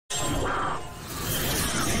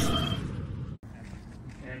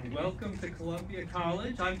and welcome to Columbia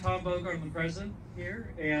College. I'm Tom Bogart, I'm the president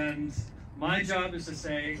here, and my job is to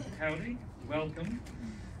say howdy, welcome.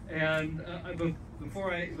 And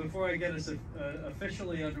before I get us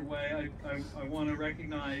officially underway, I want to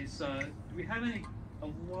recognize, do we have any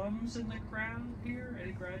alums in the crowd here?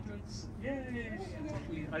 Any graduates? Yay!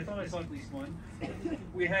 I thought I saw at least one.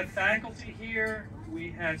 We have faculty here, we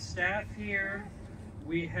have staff here,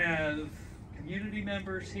 we have community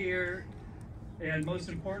members here, and most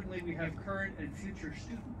importantly, we have current and future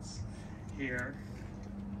students here.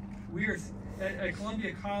 We are at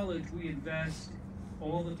Columbia College. We invest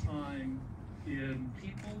all the time in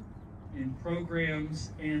people, in programs,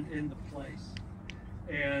 and in the place.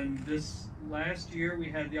 And this last year, we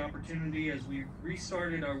had the opportunity, as we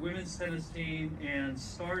restarted our women's tennis team and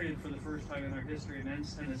started for the first time in our history a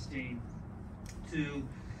men's tennis team, to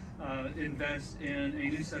invest in a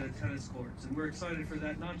new set of tennis courts. And we're excited for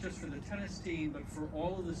that, not just for the tennis team, but for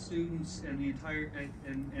all of the students and the entire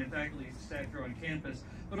and faculty and staff here on campus,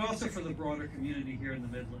 but also for the broader community here in the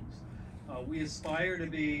Midlands. We aspire to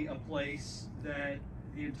be a place that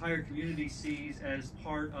the entire community sees as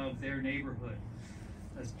part of their neighborhood,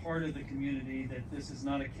 as part of the community, that this is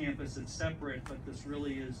not a campus that's separate, but this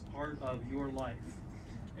really is part of your life.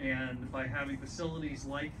 And by having facilities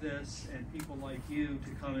like this and people like you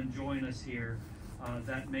to come and join us here,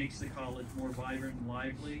 that makes the college more vibrant and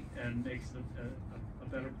lively and makes it a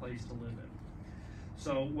better place to live in.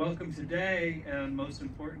 So welcome today, and most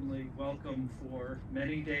importantly, welcome for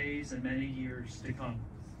many days and many years to come.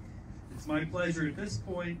 It's my pleasure at this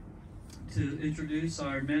point to introduce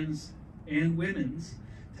our men's and women's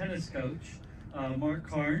tennis coach, Mark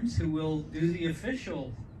Carnes, who will do the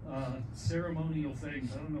official ceremonial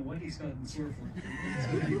things. I don't know what he's got in store for you. It's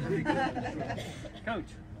going to be pretty good, I'm sure.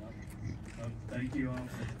 Coach. Thank you all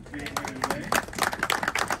for being here today.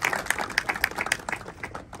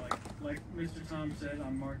 Like Mr. Tom said,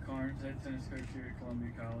 I'm Mark Carnes, head tennis coach here at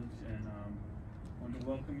Columbia College, and wanted to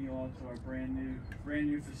welcome you all to our brand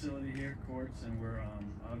new facility here, courts, and we're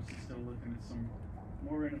obviously still looking at some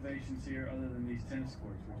more innovations here other than these tennis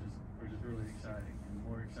courts, which is really exciting, and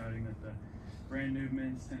more exciting that the brand new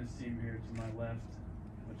men's tennis team here to my left,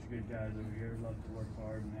 a bunch of good guys over here, love to work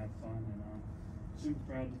hard and have fun, and super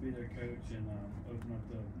proud to be their coach and open up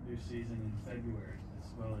the new season in February, as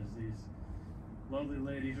well as these lovely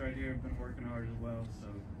ladies right here have been working hard as well. So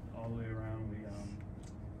all the way around, we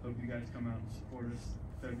hope you guys come out and support us.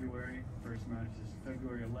 February, first match is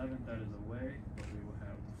February 11th, that is away, but we will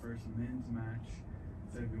have the first men's match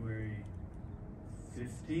February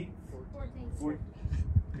 15th? 14th.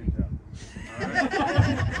 Good job. All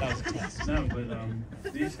right. No,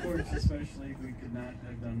 but these courts especially, we could not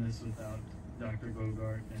have done this without Dr.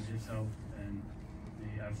 Bogart and his help, and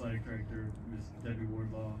the athletic director, Ms. Debbie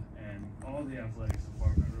Wardlaw, and all the athletics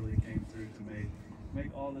department really came through to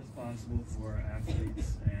make all this possible for our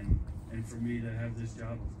athletes and for me to have this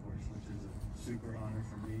job, of course, which is a super honor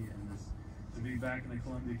for me, and to be back in the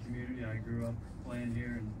Columbia community. I grew up playing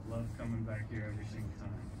here and love coming back here every single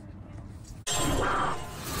time.